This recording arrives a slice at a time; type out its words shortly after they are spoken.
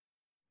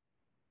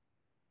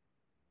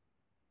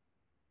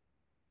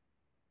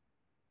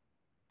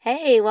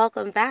Hey,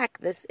 welcome back.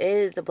 This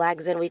is the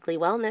Black Zen Weekly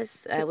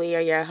Wellness. We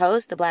are your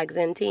hosts, the Black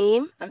Zen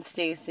team. I'm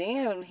Stacy.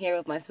 I'm here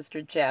with my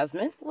sister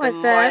Jasmine. What's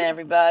Good morning, up?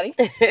 everybody.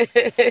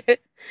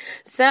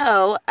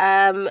 So,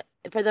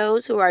 for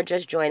those who are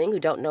just joining, who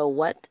don't know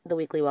what the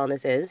Weekly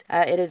Wellness is,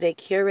 it is a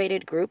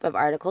curated group of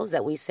articles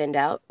that we send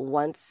out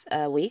once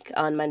a week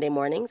on Monday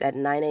mornings at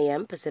 9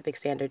 a.m. Pacific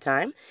Standard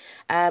Time.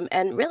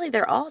 And really,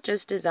 they're all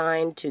just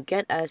designed to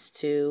get us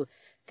to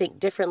think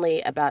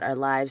differently about our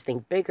lives,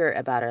 think bigger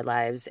about our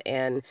lives,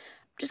 and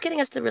just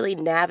getting us to really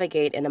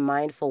navigate in a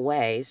mindful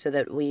way so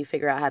that we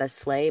figure out how to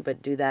slay,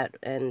 but do that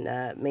and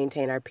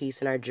maintain our peace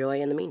and our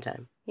joy in the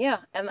meantime.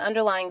 Yeah, and the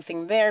underlying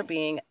thing there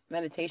being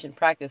meditation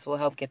practice will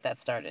help get that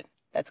started.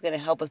 That's going to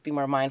help us be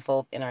more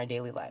mindful in our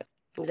daily life.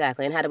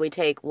 Exactly. And how do we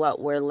take what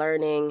we're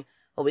learning,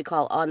 what we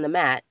call on the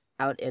mat,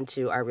 out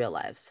into our real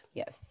lives?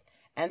 Yes.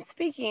 And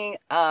speaking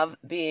of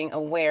being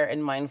aware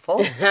and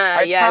mindful,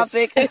 our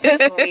topic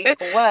this week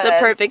was... It's a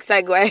perfect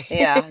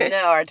segue.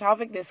 Our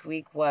topic this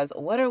week was,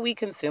 what are we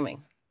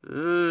consuming?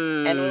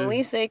 And when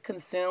we say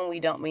consume,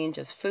 we don't mean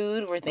just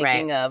food. We're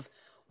thinking of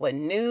what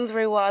news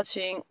we're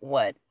watching,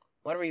 what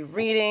are we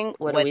reading,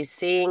 what are we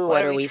seeing,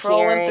 what are we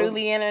trolling hearing through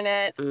the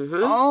internet,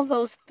 all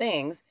those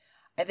things.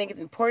 I think it's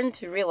important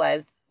to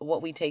realize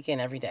what we take in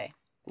every day.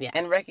 Yeah.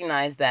 And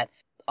recognize that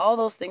all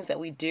those things that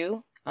we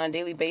do on a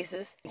daily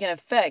basis can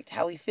affect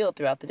how we feel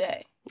throughout the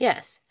day.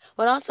 Yes.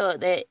 But also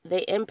they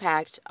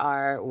impact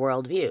our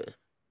worldview.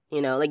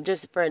 You know, like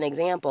just for an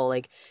example,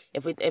 like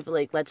if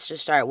let's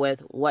just start with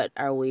what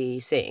are we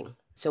seeing?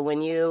 So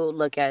when you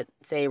look at,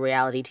 say,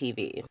 reality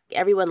TV,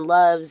 everyone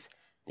loves,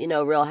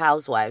 Real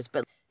Housewives,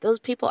 but those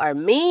people are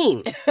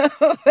mean.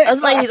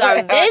 Those ladies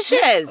are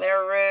vicious.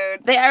 They're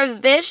rude. They are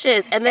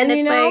vicious. And then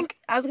it's like...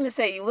 I was going to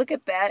say, you look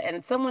at that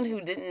and someone who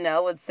didn't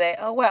know would say,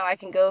 oh, wow, I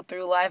can go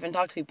through life and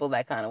talk to people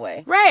that kind of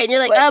way. Right. And you're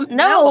like,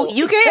 no,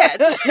 you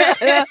can't.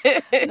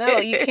 No,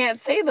 you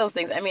can't say those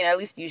things. I mean, at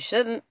least you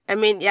shouldn't.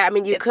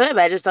 You could, but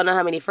I just don't know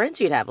how many friends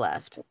you'd have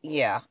left.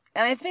 Yeah.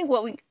 And I think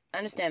what we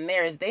understand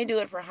there is they do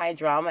it for high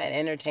drama and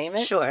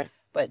entertainment. Sure.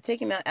 But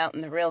taking that out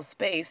in the real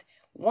space,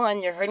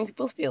 one, you're hurting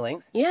people's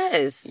feelings.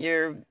 Yes.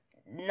 You're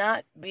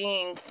not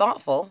being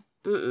thoughtful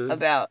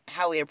about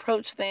how we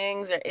approach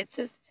things. Or it's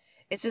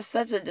just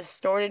such a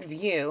distorted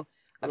view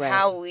of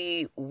how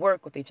we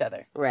work with each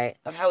other. Right.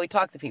 Of how we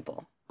talk to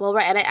people. Well,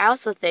 right. And I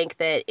also think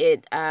that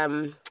it,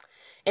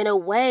 in a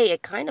way,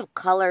 it kind of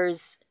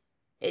colors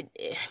it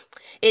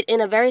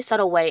in a very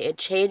subtle way. It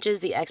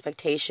changes the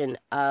expectation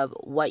of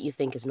what you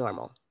think is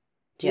normal.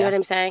 Do you know what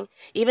I'm saying?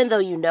 Even though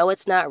you know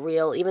it's not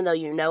real, even though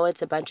you know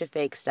it's a bunch of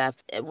fake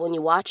stuff, when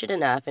you watch it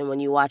enough and when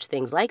you watch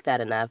things like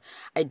that enough,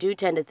 I do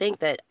tend to think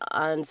that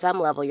on some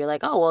level you're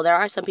like, oh, well, there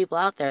are some people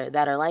out there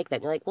that are like that.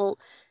 And you're like, well,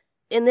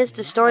 in this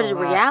distorted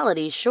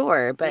reality,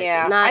 sure, but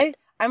not...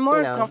 I'm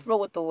more comfortable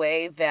with the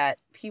way that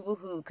people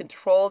who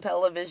control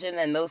television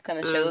and those kind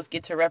of shows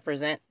get to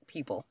represent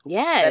people.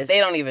 Yes. That they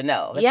don't even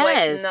know. It's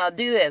yes. like, no,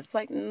 do this. It's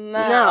like,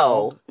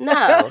 no.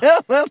 No.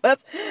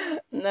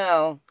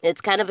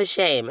 It's kind of a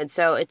shame. And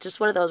so it's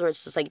just one of those where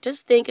it's just like,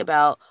 just think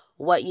about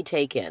what you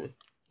take in.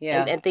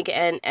 Yeah. And think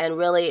and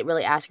really,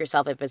 really ask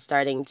yourself if it's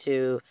starting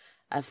to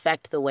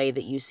affect the way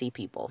that you see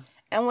people.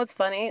 And what's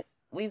funny,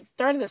 we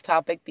started this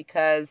topic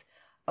because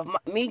of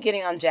me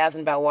getting on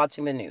Jasmine about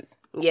watching the news.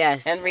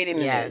 Yes. And reading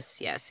the news.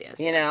 Yes.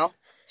 You know,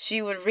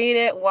 she would read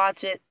it,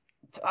 watch it,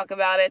 talk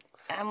about it.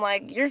 I'm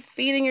like, you're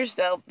feeding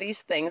yourself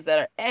these things that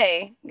are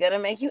A, going to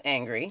make you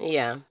angry.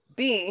 Yeah.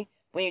 B,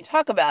 when you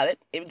talk about it,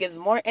 it gives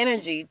more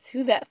energy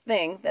to that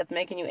thing that's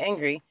making you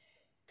angry.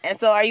 And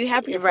so are you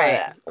happy for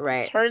that?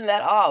 Right. Turn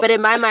that off. But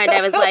in my mind,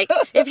 I was like,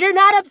 if you're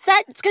not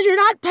upset, it's because you're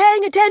not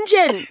paying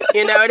attention.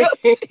 You know what I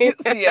mean?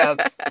 Yes.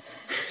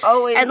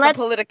 Always the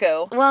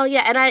Politico. Well,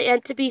 yeah.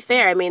 And to be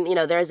fair, I mean,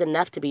 there's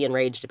enough to be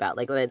enraged about.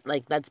 Like,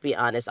 let's be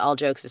honest, all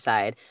jokes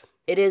aside,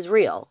 it is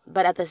real.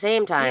 But at the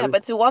same time... Yeah,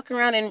 but to walk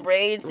around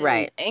enraged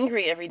and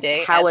angry every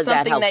day... How is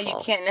that helpful? Something that you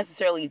can't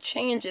necessarily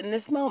change in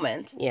this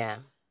moment. Yeah.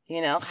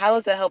 How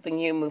is that helping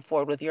you move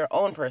forward with your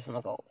own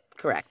personal goals?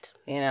 Correct.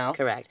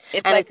 Correct.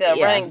 It's like a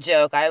running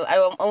joke.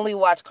 I only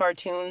watch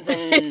cartoons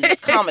and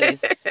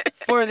comedies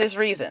for this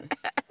reason.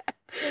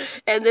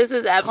 And this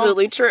is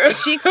absolutely true.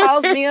 She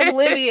calls me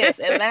oblivious,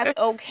 and that's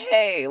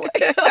okay.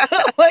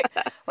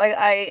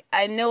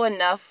 I know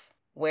enough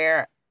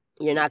where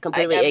you're not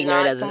completely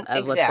ignorant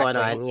of what's going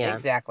on. Yeah,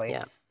 exactly.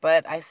 Yeah.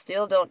 But I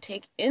still don't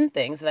take in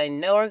things that I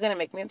know are going to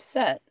make me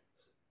upset.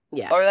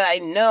 Yeah. Or that I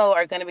know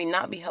are going to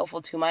not be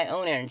helpful to my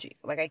own energy.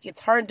 Like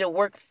it's hard to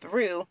work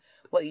through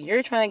what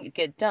you're trying to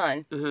get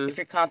done if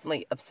you're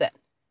constantly upset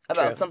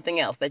about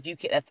something else that's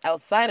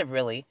outside of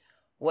really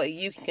what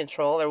you can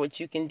control or what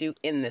you can do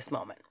in this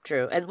moment.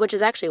 True. And which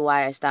is actually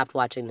why I stopped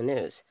watching the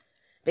news.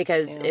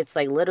 Because it's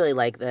like literally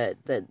like the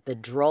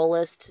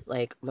drollest,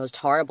 like most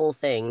horrible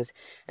things.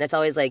 And it's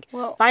always like,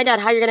 find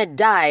out how you're going to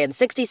die in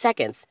 60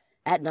 seconds.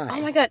 at 9.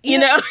 Oh my God. You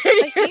know?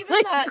 Like, even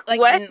Like, that,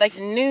 what? like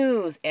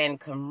news and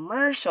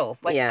commercials,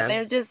 like Yeah.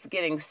 they're just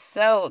getting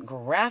so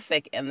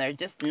graphic and they're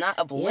just not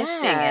uplifting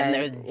and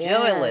they're Yeah.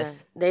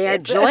 joyless. They are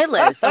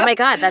joyless. Oh my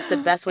God, that's the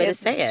best way to It's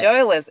say it.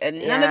 joyless and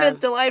none of Yeah. it's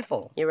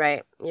delightful. You're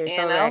right. You're You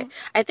so know? right.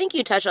 I think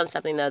you touched on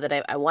something though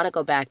that I want to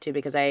go back to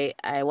because I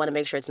want to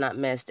make sure it's not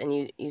missed.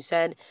 And you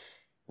said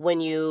when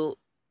you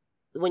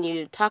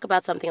talk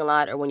about something a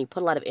lot or when you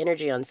put a lot of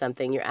energy on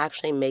something, you're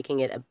actually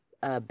making it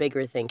a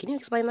bigger thing. Can you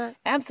explain that?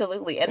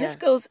 Absolutely. And Yeah. this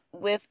goes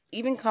with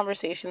even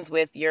conversations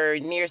with your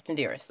nearest and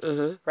dearest,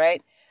 Mm-hmm.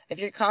 right? If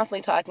you're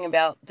constantly talking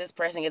about this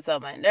person gets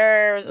on my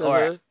nerves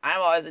or I'm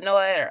always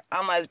annoyed or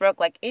I'm always broke,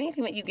 like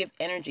anything that you give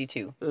energy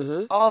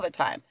to all the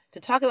time, to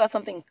talk about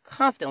something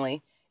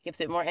constantly gives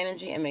it more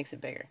energy and makes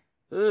it bigger.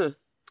 It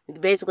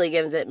basically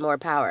gives it more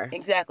power.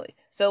 Exactly.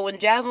 So when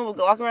Jasmine would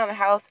walk around the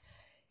house,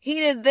 he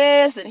did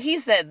this and he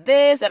said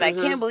this and I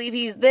can't believe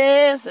he's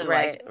this and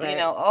Right. you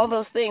know, all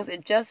those things,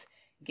 it just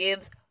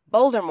gives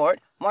Voldemort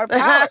more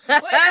power.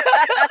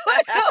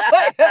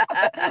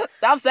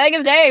 Stop saying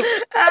his name.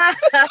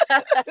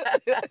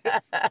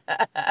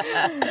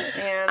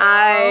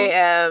 I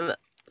am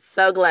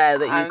so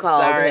glad that you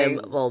called him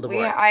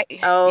Voldemort. You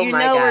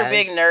know we're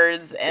big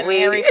nerds and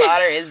Harry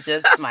Potter is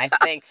just my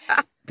thing.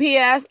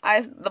 P.S.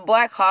 The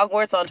Black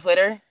Hogwarts on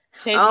Twitter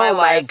changed my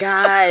life. Oh my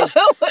gosh.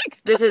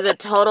 This is a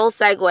total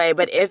segue,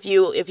 but if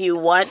you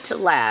want to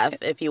laugh,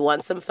 if you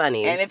want some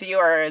funnies. And if you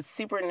are a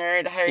super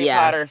nerd Harry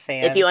Potter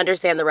fan. If you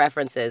understand the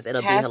references,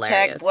 it'll be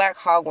hilarious. Black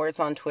Hogwarts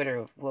on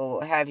Twitter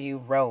will have you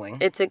rolling.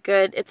 It's a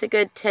good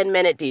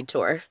 10-minute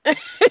detour.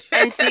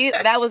 And see,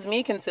 that was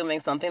me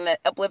consuming something that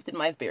uplifted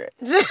my spirit.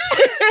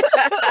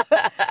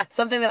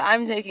 Something that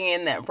I'm taking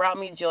in that brought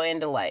me joy and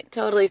delight.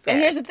 Totally fair.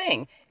 And here's the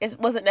thing. It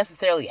wasn't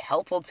necessarily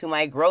helpful to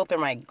my growth or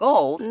my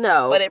goals.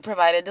 No. But it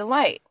provided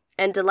delight.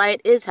 And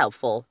delight is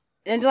helpful.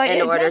 In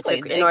order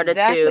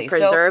to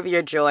preserve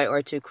your joy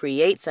or to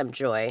create some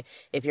joy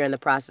if you're in the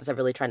process of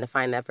really trying to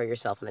find that for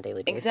yourself on a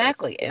daily basis.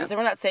 Exactly. Yeah. And so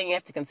we're not saying you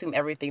have to consume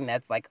everything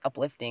that's like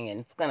uplifting and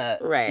it's gonna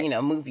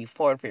move you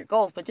forward for your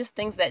goals, but just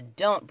things that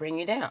don't bring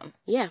you down.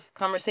 Yeah.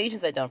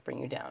 Conversations that don't bring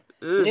you down.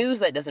 News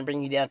that doesn't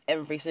bring you down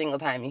every single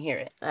time you hear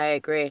it. I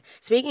agree.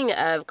 Speaking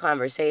of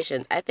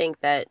conversations, I think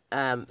that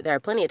there are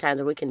plenty of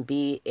times where we can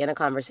be in a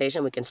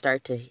conversation, we can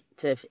start to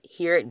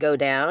hear it go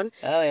down.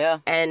 Oh yeah.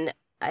 And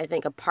I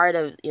think a part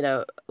of,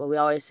 what we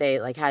always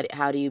say, like,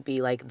 how do you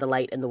be, like, the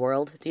light in the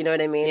world? Do you know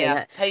what I mean?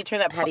 Yeah. How do you turn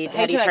that, how do you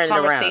turn that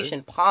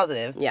conversation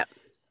positive? Yeah.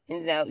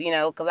 And,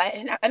 because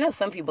I know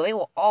some people, they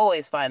will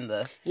always find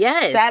the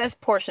yes.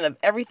 saddest portion of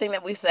everything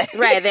that we say.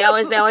 Right. They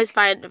always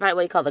find what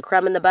you call the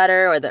crumb in the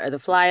butter or the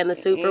fly in the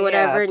soup or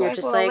whatever. And you're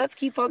just like, let's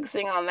keep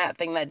focusing on that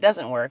thing that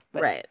doesn't work.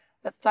 But right.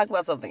 Let's talk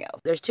about something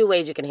else. There's two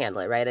ways you can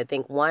handle it, right? I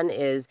think one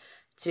is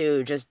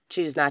to just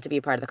choose not to be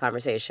a part of the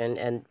conversation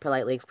and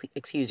politely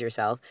excuse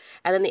yourself.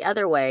 And then the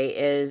other way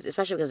is,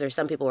 especially because there's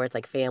some people where it's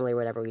like family or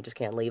whatever, we just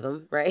can't leave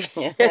them, right?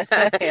 Yeah.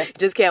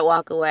 Just can't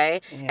walk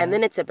away. Yeah. And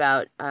then it's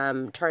about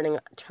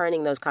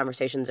turning those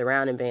conversations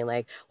around and being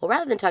like, well,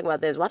 rather than talking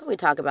about this, why don't we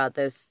talk about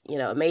this,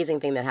 amazing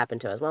thing that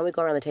happened to us? Why don't we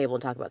go around the table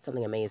and talk about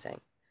something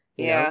amazing?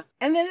 You know?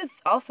 And then it's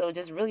also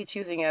just really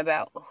choosing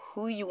about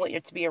who you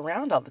want to be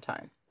around all the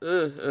time.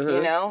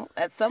 Mm-hmm.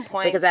 At some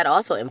point. Because that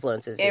also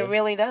influences you. It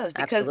really does.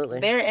 Because Absolutely.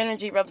 Their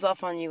energy rubs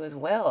off on you as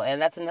well. And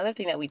that's another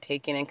thing that we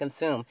take in and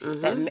consume.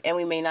 And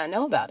we may not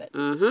know about it.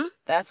 Mm-hmm.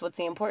 That's what's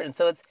important.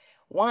 So it's,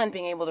 one,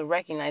 being able to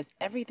recognize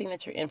everything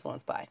that you're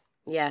influenced by.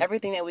 Yeah.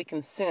 Everything that we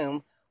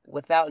consume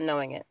without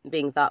knowing it.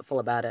 Being thoughtful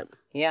about it.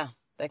 Yeah.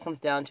 That comes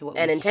down to what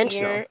and we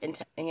intentional.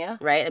 Yeah.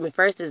 Right? I mean,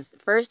 first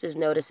is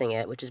noticing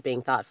it, which is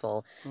being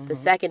thoughtful. Mm-hmm. The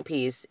second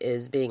piece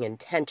is being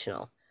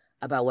intentional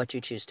about what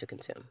you choose to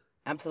consume.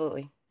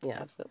 Absolutely. Yeah,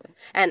 absolutely.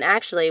 And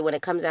actually, when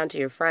it comes down to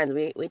your friends,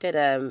 we did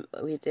a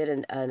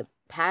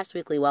past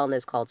weekly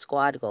wellness called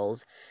Squad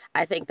Goals.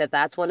 I think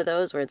that's one of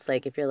those where it's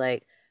like, if you're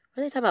like,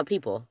 what are they talking about,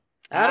 people?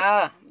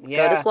 Yeah.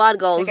 Go to Squad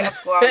Goals. Check out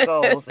Squad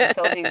Goals. It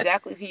tells you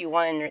exactly who you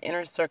want in your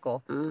inner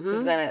circle.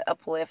 Who's going to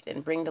uplift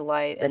and bring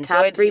delight. The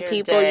top 3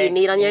 people you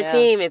need on your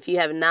team. If you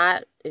have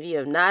not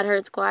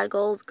heard Squad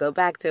Goals, go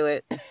back to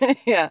it.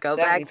 Yeah. Go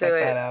back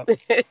to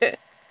it.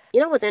 You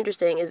know what's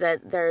interesting is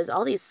that there's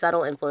all these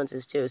subtle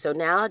influences too. So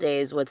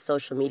nowadays with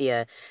social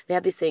media, they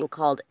have this thing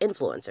called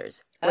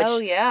influencers. Which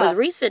was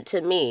recent to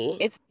me.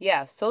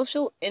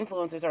 Social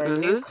influencers are a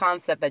new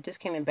concept that just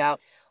came about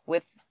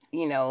with,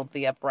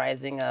 the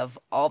uprising of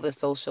all the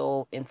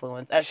social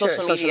influence,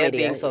 social media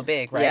being so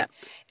big, right? Yeah.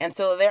 And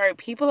so there are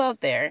people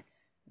out there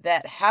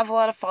that have a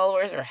lot of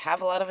followers or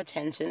have a lot of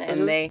attention,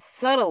 and they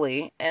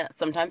subtly, and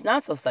sometimes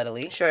not so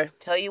subtly,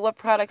 tell you what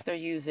products they're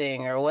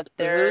using or what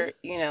they're,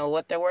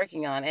 what they're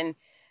working on. And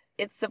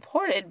it's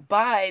supported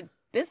by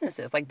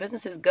businesses. Like,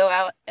 businesses go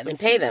out and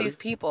pay these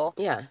people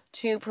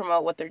to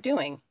promote what they're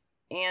doing.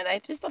 And I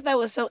just thought that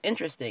was so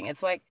interesting.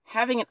 It's like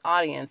having an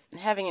audience and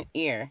having an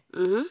ear.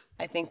 Mm-hmm.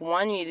 I think,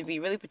 one, you need to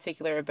be really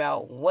particular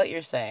about what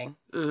you're saying,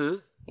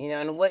 and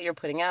what you're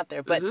putting out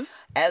there. But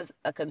as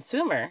a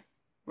consumer,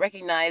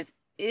 recognize,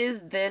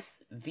 is this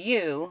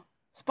view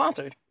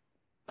sponsored?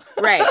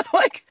 Right.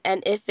 Like,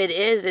 and if it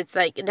is, it's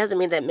like, it doesn't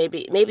mean that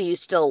maybe you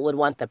still would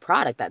want the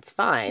product. That's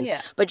fine.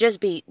 yeah. But just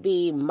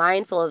be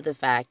mindful of the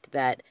fact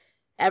that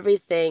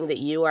everything that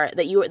you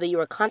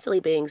are constantly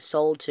being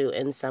sold to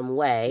in some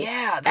way.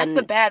 Yeah, that's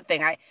the bad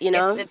thing.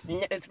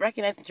 It's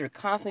recognized that you're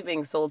constantly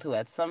being sold to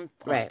at some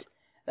point. Right.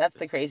 That's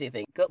the crazy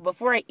thing.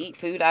 Before I eat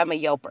food, I'm a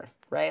yelper,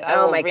 right? I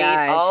Oh will my read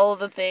gosh. all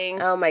the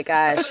things. Oh my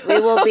gosh. We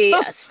will be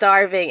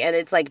starving and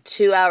it's like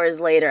 2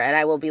 hours later and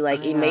I will be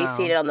like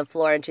emaciated on the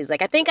floor and she's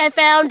like, I think I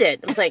found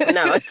it. I'm like,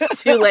 no,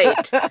 it's too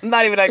late. I'm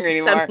not even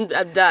hungry anymore.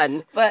 I'm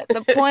done. But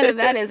the point of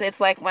that is, it's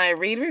like when I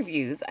read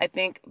reviews, I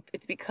think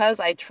it's because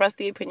I trust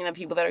the opinion of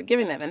people that are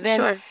giving them. And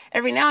then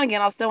every now and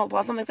again, I'll stumble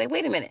upon something and say,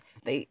 wait a minute,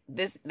 they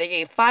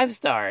gave 5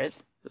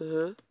 stars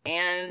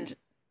and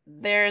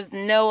there's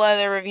no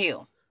other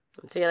review.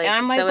 So you're like, and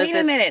I'm like, wait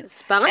a minute.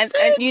 Sponsored?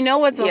 And you know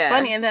what's so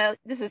funny? And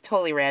this is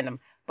totally random,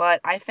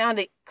 but I found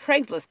a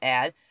Craigslist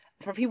ad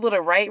for people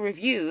to write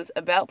reviews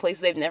about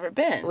places they've never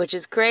been. Which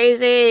is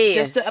crazy.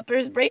 Just to up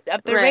their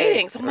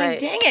ratings. So I'm like,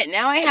 dang it.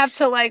 Now I have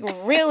to like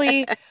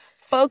really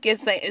focus.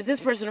 Like, is this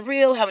person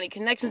real? How many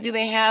connections do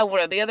they have? What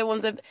are the other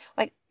ones?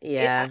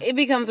 It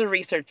becomes a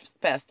research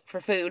fest for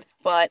food.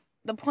 But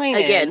the point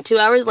is... Again, 2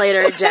 hours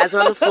later,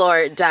 Jasmine on the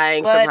floor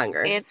dying from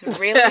hunger. It's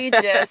really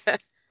just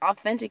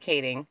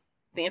authenticating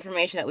the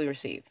information that we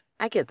receive.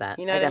 I get that.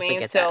 You know what I mean?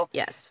 Get so, that.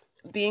 Yes.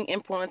 Being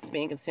influenced,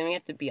 being consumed, you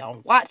have to be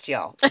on watch,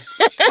 y'all.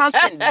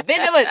 Constant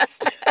vigilance.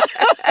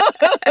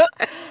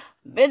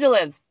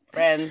 Vigilance,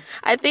 friends.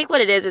 I think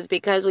what it is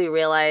because we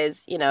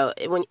realize,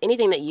 when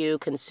anything that you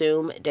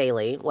consume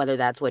daily, whether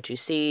that's what you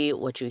see,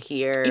 what you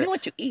hear, even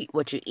what you eat,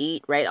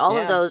 right? All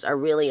of those are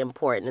really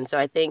important. And so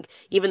I think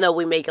even though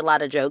we make a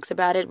lot of jokes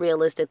about it,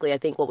 realistically, I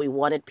think what we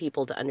wanted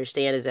people to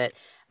understand is that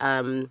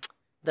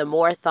the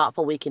more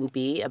thoughtful we can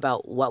be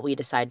about what we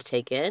decide to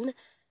take in,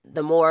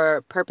 the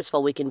more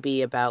purposeful we can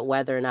be about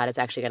whether or not it's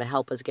actually going to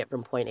help us get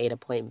from point A to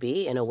point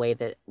B in a way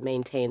that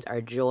maintains our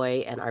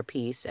joy and our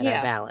peace and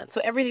our balance.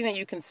 So everything that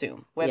you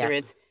consume, whether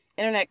it's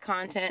internet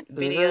content,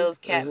 videos,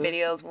 cat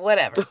videos,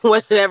 whatever.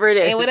 Whatever it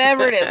is. And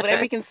whatever it is,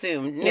 whatever you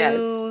consume,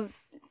 news,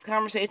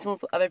 conversations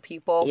with other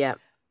people. Yeah.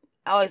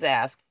 I always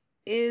ask,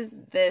 is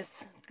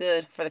this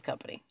good for the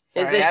company?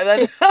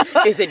 Sorry,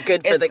 is it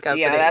good for the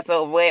company? Yeah, that's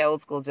a way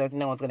old school joke.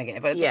 No one's going to get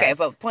it. But it's okay.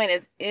 But the point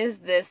is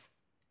this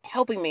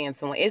helping me in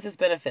some way? Is this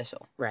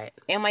beneficial? Right.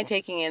 Am I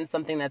taking in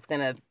something that's going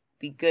to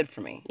be good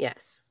for me?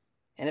 Yes.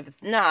 And if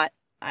it's not,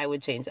 I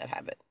would change that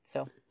habit.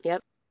 So.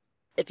 Yep.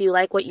 If you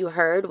like what you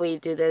heard, we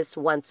do this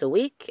once a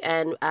week.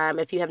 And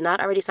if you have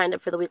not already signed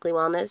up for the Weekly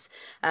Wellness,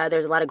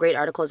 there's a lot of great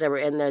articles that were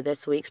in there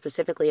this week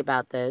specifically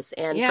about this.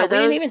 And we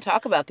didn't even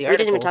talk about the articles.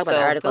 We didn't even talk about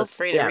the articles. Feel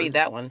free to read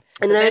that one.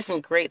 And there's some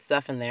great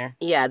stuff in there.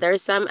 Yeah,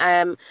 there's some.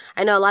 I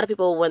know a lot of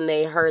people, when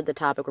they heard the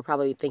topic, were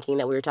probably thinking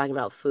that we were talking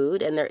about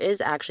food. And there is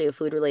actually a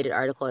food-related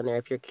article in there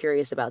if you're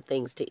curious about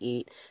things to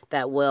eat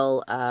that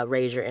will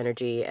raise your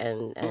energy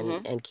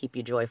and keep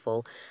you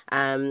joyful.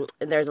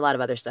 There's a lot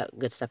of other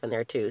good stuff in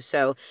there, too.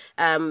 So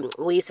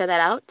we send that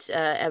out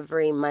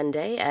every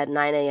Monday at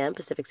 9 a.m.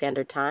 Pacific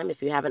Standard Time.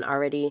 If you haven't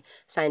already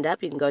signed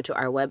up, you can go to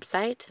our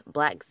website,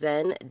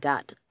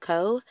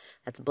 blackzen.co.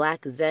 That's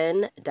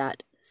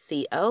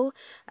blackzen.co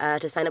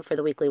to sign up for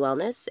the Weekly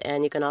Wellness.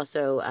 And you can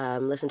also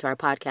listen to our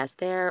podcast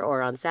there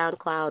or on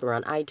SoundCloud or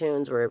on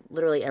iTunes. We're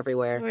literally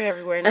everywhere. We're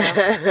everywhere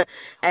now.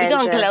 We're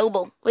going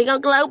global. We're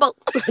going global.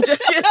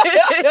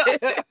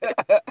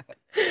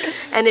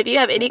 And if you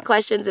have any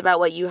questions about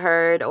what you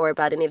heard or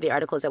about any of the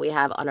articles that we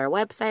have on our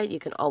website, you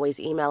can always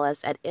email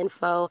us at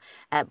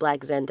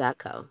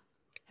info@blackzen.co.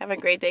 Have a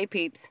great day,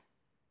 peeps.